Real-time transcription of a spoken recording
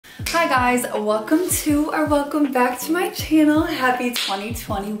Hi guys, welcome back to my channel. Happy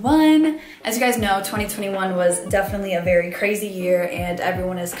 2021. As you guys know, 2021 was definitely a very crazy year and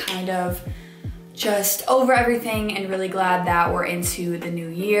everyone is kind of just over everything and really glad that we're into the new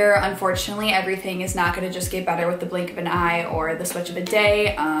year. Unfortunately, everything is not going to just get better with the blink of an eye or the switch of a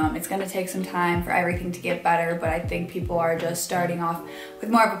day. It's going to take some time for everything to get better, but I think people are just starting off with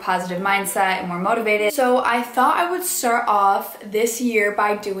more of a positive mindset and more motivated. So I thought I would start off this year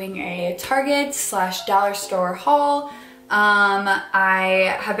by doing a Target / dollar store haul.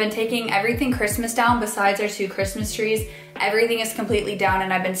 I have been taking everything Christmas down besides our 2 Christmas trees. Everything is completely down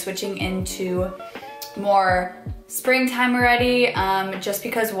and I've been switching into more springtime already, just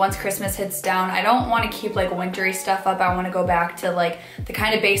because once Christmas hits down, I don't want to keep like wintry stuff up. I want to go back to like the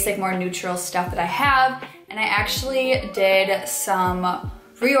kind of basic, more neutral stuff that I have. And I actually did some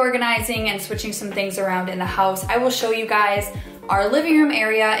reorganizing and switching some things around in the house. I will show you guys. Our living room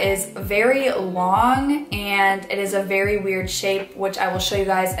area is very long and it is a very weird shape, which I will show you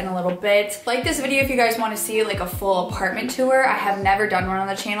guys in a little bit. Like this video if you guys want to see like a full apartment tour. I have never done one on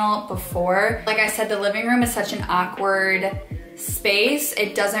the channel before. Like I said, the living room is such an awkward space.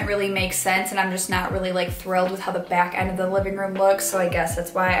 It doesn't really make sense and I'm just not really like thrilled with how the back end of the living room looks. So I guess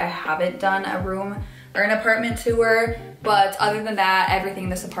that's why I haven't done a room or an apartment tour. But other than that, everything in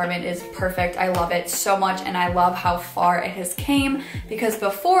this apartment is perfect. I love it so much and I love how far it has came, because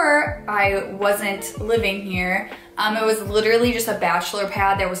before I wasn't living here, it was literally just a bachelor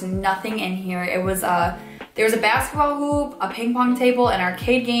pad. There was nothing in here. It was there was a basketball hoop, a ping pong table, an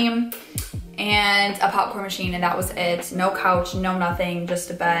arcade game, and a popcorn machine, and that was it. No couch, no nothing,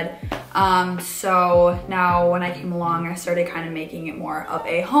 just a bed. So now when I came along, I started kind of making it more of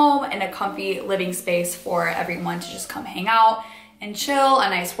a home and a comfy living space for everyone to just come hang out and chill, a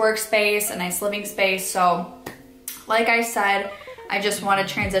nice workspace, a nice living space. So like I said, I just want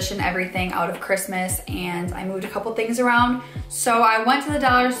to transition everything out of Christmas and I moved a couple things around. So I went to the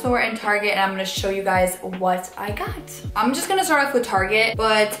dollar store and Target and I'm going to show you guys what I got. I'm just going to start off with Target,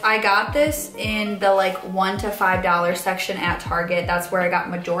 but I got this in the like $1 to $5 section at Target. That's where I got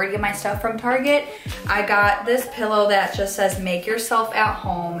majority of my stuff from Target. I got this pillow that just says make yourself at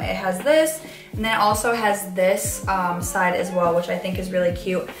home. It has this and then it also has this side as well, which I think is really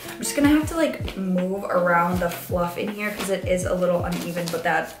cute. I'm just gonna have to like move around the fluff in here because it is a little uneven, but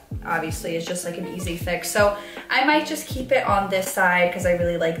that obviously is just like an easy fix. So I might just keep it on this side because I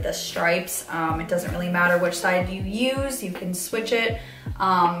really like the stripes. It doesn't really matter which side you use, you can switch it.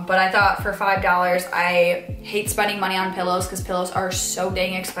 But I thought for $5, I hate spending money on pillows because pillows are so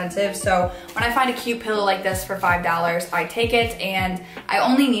dang expensive. So when I find a cute pillow like this for $5, I take it, and I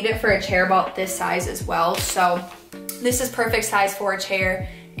only need it for a chair about this size as well. So this is perfect size for a chair,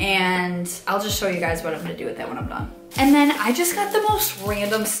 and I'll just show you guys what I'm gonna do with it when I'm done. And then I just got the most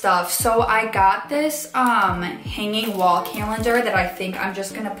random stuff. So I got this hanging wall calendar that I think I'm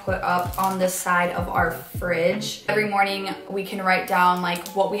just gonna put up on the side of our fridge. Every morning we can write down like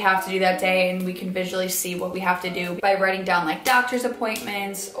what we have to do that day, and we can visually see what we have to do by writing down like doctor's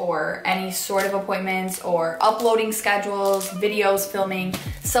appointments or any sort of appointments or uploading schedules, videos, filming,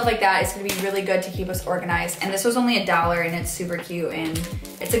 stuff like that. It's gonna be really good to keep us organized. And this was only $1 and it's super cute and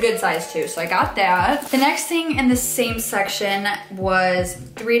it's a good size too. So I got that. The next thing in the same section was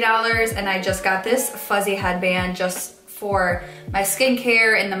 $3 and I just got this fuzzy headband just for my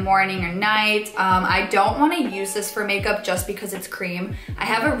skincare in the morning or night. I don't want to use this for makeup just because it's cream. I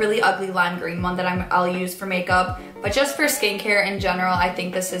have a really ugly lime green one that I'll use for makeup, but just for skincare in general, I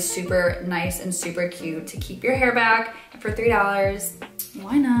think this is super nice and super cute to keep your hair back for $3.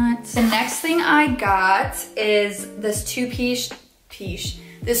 Why not? The next thing I got is this two-piece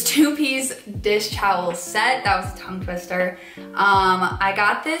dish towel set. That was a tongue twister. I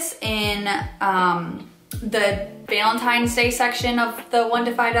got this in the Valentine's Day section of the $1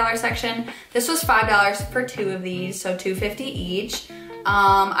 to $5 section. This was $5 for 2 of these, so $2.50 each.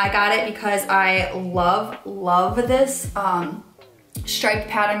 I got it because I love this striped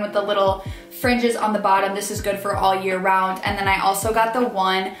pattern with the little fringes on the bottom. This is good for all year round. And then I also got the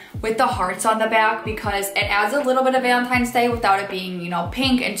one with the hearts on the back because it adds a little bit of Valentine's Day without it being, you know,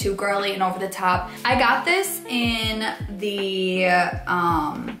 pink and too girly and over the top. I got this in the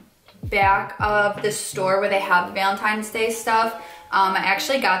back of the store where they have the Valentine's Day stuff. I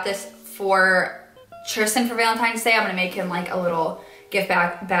actually got this for Tristan for Valentine's Day. I'm gonna make him like a little gift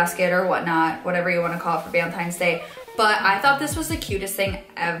basket or whatnot, whatever you want to call it for Valentine's Day. But I thought this was the cutest thing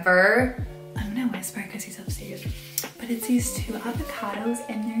ever. I'm I'm gonna whisper because he's upstairs. But it's these two avocados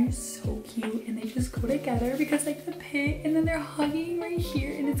and they're so cute and they just go together because like the pit and then they're hugging right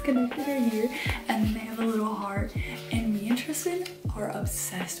here and it's connected right here and then they have a little heart. And me and Tristan are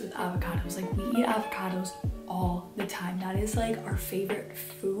obsessed with avocados. Like we eat avocados all the time. That is like our favorite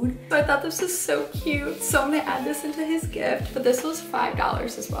food. So I thought this was so cute. So I'm gonna add this into his gift, but this was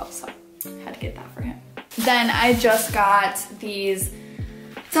 $5 as well. So I had to get that for him. Then I just got these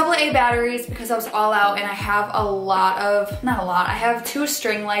AA batteries because I was all out and I have a lot of, not a lot, I have 2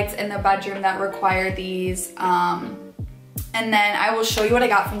 string lights in the bedroom that require these. And then I will show you what I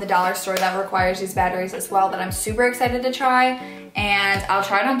got from the dollar store that requires these batteries as well that I'm super excited to try. And I'll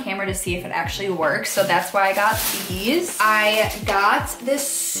try it on camera to see if it actually works. So that's why I got these. I got this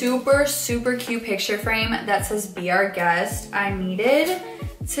super, super cute picture frame that says "Be Our Guest." I needed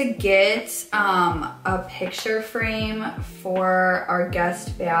to get a picture frame for our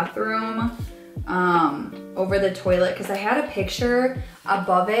guest bathroom over the toilet because I had a picture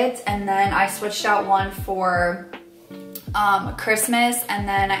above it and then I switched out one for Christmas and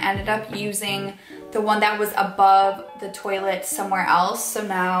then I ended up using the one that was above the toilet somewhere else. So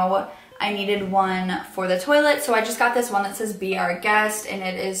now I needed one for the toilet. So I just got this one that says "Be Our Guest" and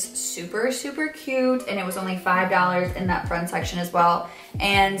it is super, super cute. And it was only $5 in that front section as well.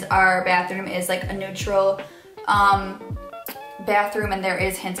 And our bathroom is like a neutral bathroom and there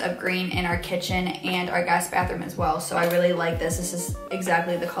is hints of green in our kitchen and our guest bathroom as well. So I really like this. This is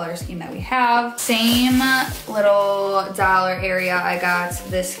exactly the color scheme that we have. Same little dollar area. I got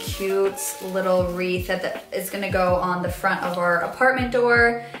this cute little wreath that is gonna go on the front of our apartment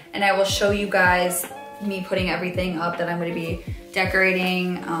door. And I will show you guys me putting everything up that I'm gonna be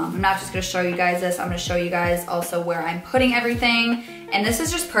decorating. I'm not just gonna show you guys this, I'm gonna show you guys also where I'm putting everything. And this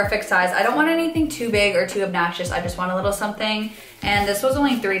is just perfect size. I don't want anything too big or too obnoxious. I just want a little something. And this was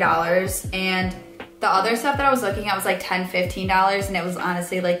only $3. And the other stuff that I was looking at was like $10, $15. And it was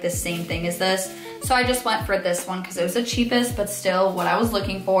honestly like the same thing as this. So I just went for this one because it was the cheapest, but still what I was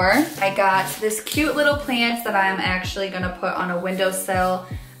looking for. I got this cute little plant that I'm actually gonna put on a windowsill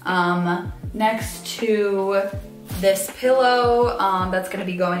next to this pillow that's gonna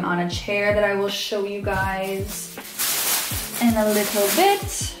be going on a chair that I will show you guys in a little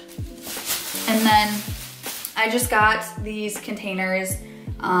bit. And then I just got these containers.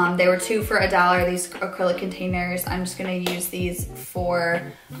 They were 2 for $1, these acrylic containers. I'm just gonna use these for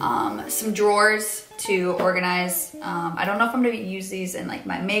some drawers to organize. I don't know if I'm gonna use these in like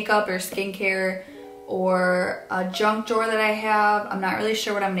my makeup or skincare or a junk drawer that I have. I'm not really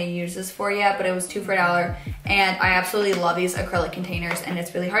sure what I'm gonna use this for yet, but it was 2 for $1. And I absolutely love these acrylic containers and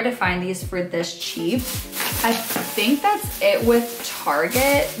it's really hard to find these for this cheap. I think that's it with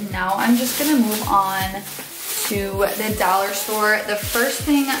Target. Now I'm just gonna move on to the dollar store. The first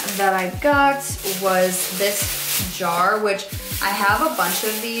thing that I got was this jar, which I have a bunch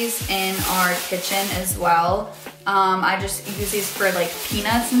of these in our kitchen as well. I just use these for like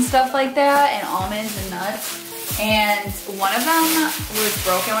peanuts and stuff like that and almonds and nuts. And one of them was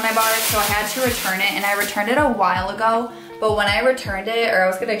broken when I bought it, so I had to return it, and I returned it a while ago. But when I returned it, or I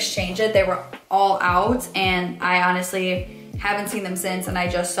was gonna exchange it, they were all out, and I honestly haven't seen them since, and I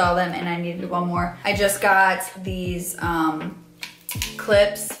just saw them and I needed one more. I just got these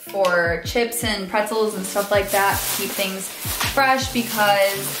clips for chips and pretzels and stuff like that to keep things fresh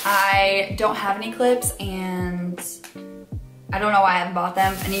because I don't have any clips and I don't know why I haven't bought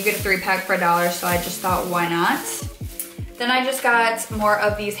them. And you get a 3-pack for $1, so I just thought, why not? Then I just got more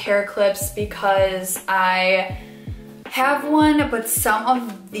of these hair clips because I have one, but some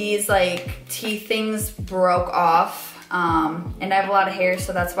of these like teeth things broke off. And I have a lot of hair,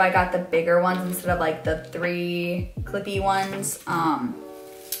 so that's why I got the bigger ones instead of like the 3 clippy ones.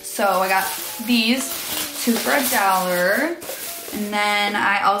 So I got these 2 for $1. And then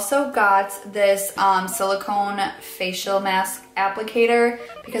I also got this silicone facial mask applicator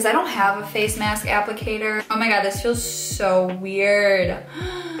because I don't have a face mask applicator. Oh my god, this feels so weird.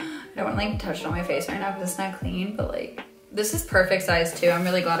 I don't want to like touch it on my face right now because it's not clean, but like this is perfect size too. I'm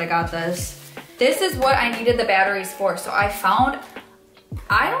really glad I got this. This is what I needed the batteries for. So I found,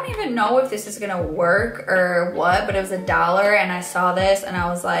 I don't even know if this is gonna work or what, but it was $1 and I saw this and I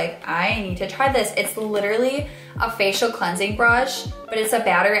was like, I need to try this. It's literally a facial cleansing brush, but it's a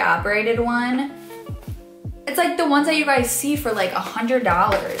battery operated one. It's like the ones that you guys see for like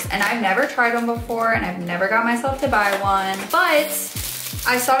 $100. And I've never tried one before and I've never got myself to buy one, but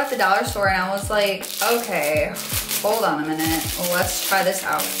I saw it at the dollar store and I was like, okay, hold on a minute, let's try this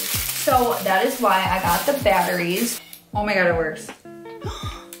out. So that is why I got the batteries. Oh my god, it works.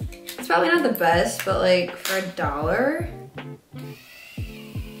 It's probably not the best, but like for $1,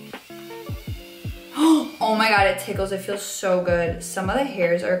 Oh my God, it tickles. It feels so good. Some of the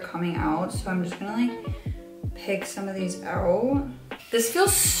hairs are coming out, so I'm just gonna like pick some of these out. This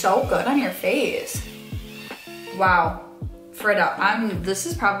feels so good on your face. Wow. For a dollar, this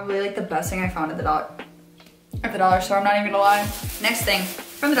is probably like the best thing I found at the dollar store. I'm not even gonna lie. Next thing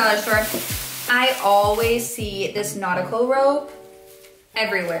from the dollar store, I always see this nautical rope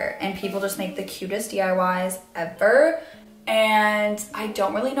everywhere, and people just make the cutest DIYs ever. And I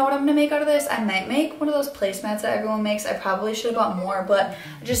don't really know what I'm gonna make out of this. I might make one of those placemats that everyone makes. I probably should have bought more, but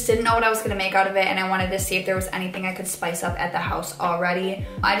I just didn't know what I was gonna make out of it, and I wanted to see if there was anything I could spice up at the house already.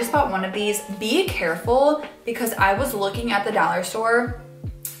 I just bought one of these. Be careful, because I was looking at the dollar store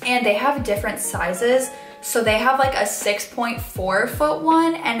and they have different sizes. So they have like a 6.4 foot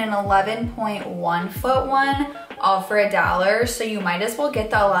one and an 11.1 foot one, all for $1. So you might as well get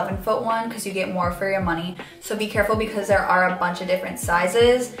the 11-foot one because you get more for your money. So be careful, because there are a bunch of different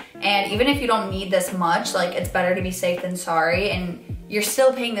sizes. And even if you don't need this much, like, it's better to be safe than sorry. And you're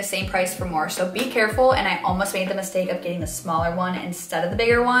still paying the same price for more. So be careful. And I almost made the mistake of getting the smaller one instead of the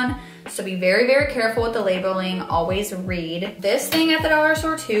bigger one. So be very, very careful with the labeling. Always read. This thing at the dollar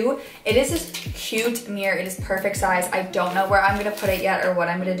store too, it is this cute mirror. It is perfect size. I don't know where I'm gonna put it yet or what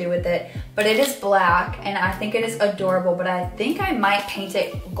I'm gonna do with it, but it is black and I think it is adorable, but I think I might paint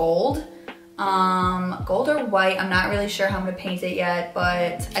it gold. Gold or white. I'm not really sure how I'm gonna paint it yet,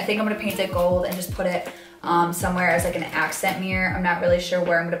 but I think I'm gonna paint it gold and just put it somewhere as like an accent mirror. I'm not really sure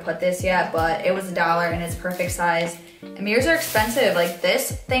where I'm gonna put this yet, but it was $1 and it's perfect size. And mirrors are expensive. Like,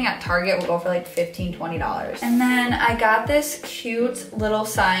 this thing at Target will go for like $15, $20. And then I got this cute little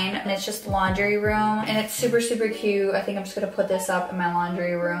sign, and it's just laundry room, and it's super, super cute. I think I'm just gonna put this up in my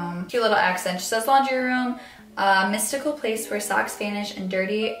laundry room. Cute little accent. It says laundry room, mystical place where socks vanish and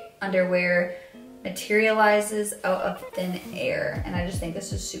dirty underwear materializes out of thin air. And I just think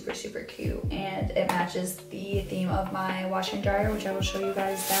this is super, super cute, and it matches the theme of my washer and dryer, which I will show you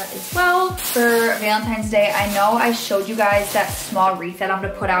guys that as well. For Valentine's Day, I know I showed you guys that small wreath that I'm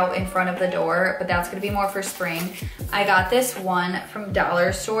gonna put out in front of the door, but that's gonna be more for spring. I got this one from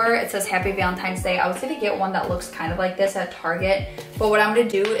Dollar Store. It says Happy Valentine's Day. I was gonna get one that looks kind of like this at Target, but what I'm gonna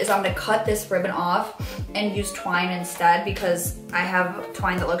do is I'm gonna cut this ribbon off and use twine instead, because I have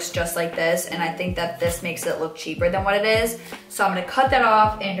twine that looks just like this, and I think that this makes it look cheaper than what it is. So I'm gonna cut that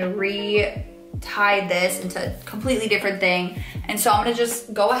off and re-tie this into a completely different thing. And so I'm gonna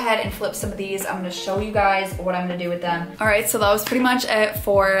just go ahead and flip some of these. I'm gonna show you guys what I'm gonna do with them. All right, so that was pretty much it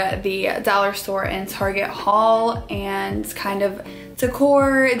for the Dollar Store and Target haul and kind of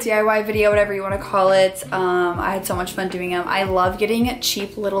decor, DIY video, whatever you want to call it. I had so much fun doing them. I love getting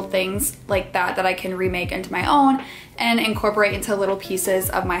cheap little things like that that I can remake into my own and incorporate into little pieces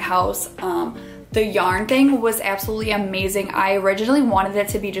of my house. The yarn thing was absolutely amazing. I originally wanted it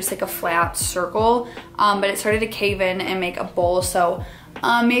to be just like a flat circle, but it started to cave in and make a bowl. So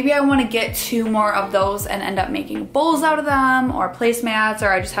maybe I want to get 2 more of those and end up making bowls out of them, or placemats,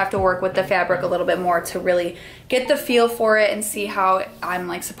 or I just have to work with the fabric a little bit more to really get the feel for it and see how I'm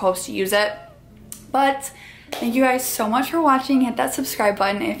like supposed to use it. But thank you guys so much for watching. Hit that subscribe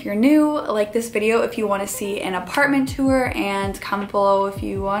button if you're new. Like this video if you want to see an apartment tour, and comment below if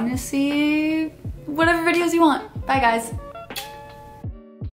you want to see whatever videos you want. Bye guys.